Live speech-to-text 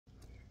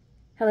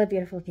Hello,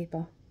 beautiful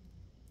people.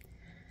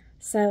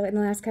 So, in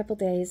the last couple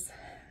days,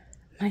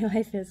 my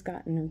life has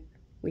gotten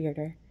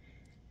weirder,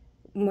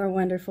 more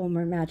wonderful,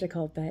 more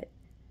magical, but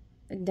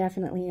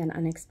definitely an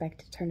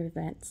unexpected turn of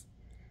events.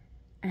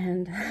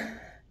 And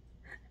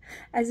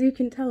as you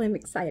can tell, I'm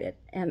excited.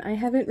 And I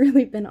haven't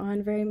really been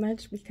on very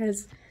much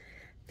because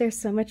there's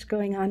so much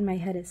going on, my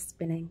head is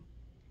spinning.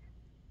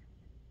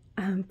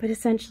 But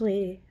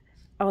essentially,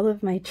 all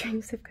of my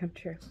dreams have come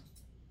true.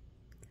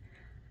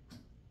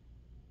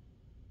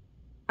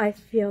 I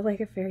feel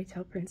like a fairy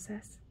tale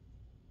princess.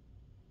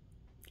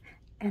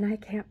 And I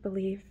can't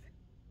believe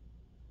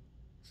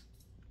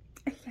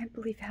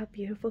how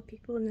beautiful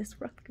people in this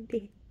world can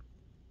be.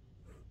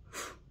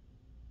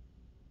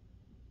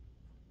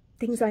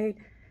 Things I'd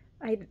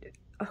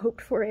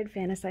hoped for and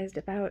fantasized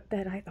about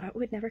that I thought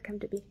would never come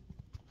to be.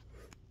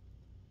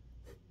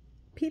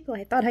 People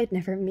I thought I'd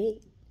never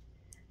meet.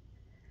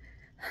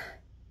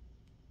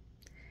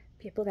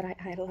 People that I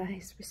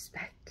idolize,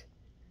 respect.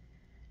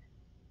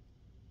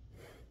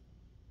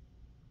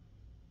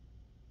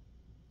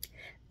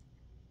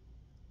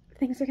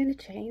 Things are going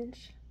to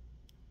change,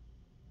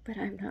 but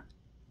I'm not.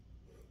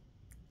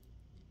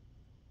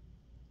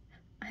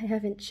 I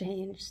haven't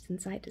changed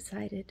since I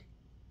decided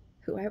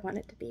who I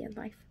wanted to be in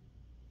life.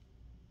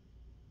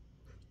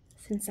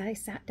 Since I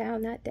sat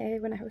down that day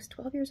when I was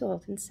 12 years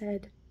old and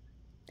said,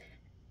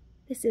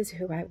 this is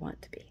who I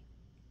want to be.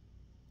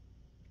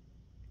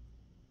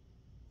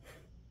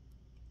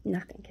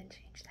 Nothing can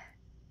change that.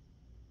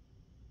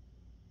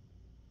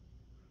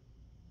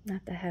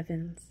 Not the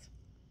heavens,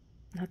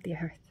 not the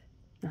earth,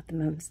 not the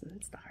moons and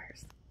the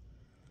stars.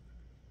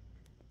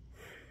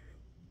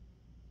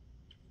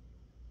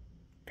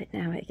 But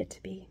now I get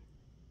to be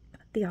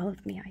the all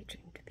of me I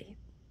dreamed to be.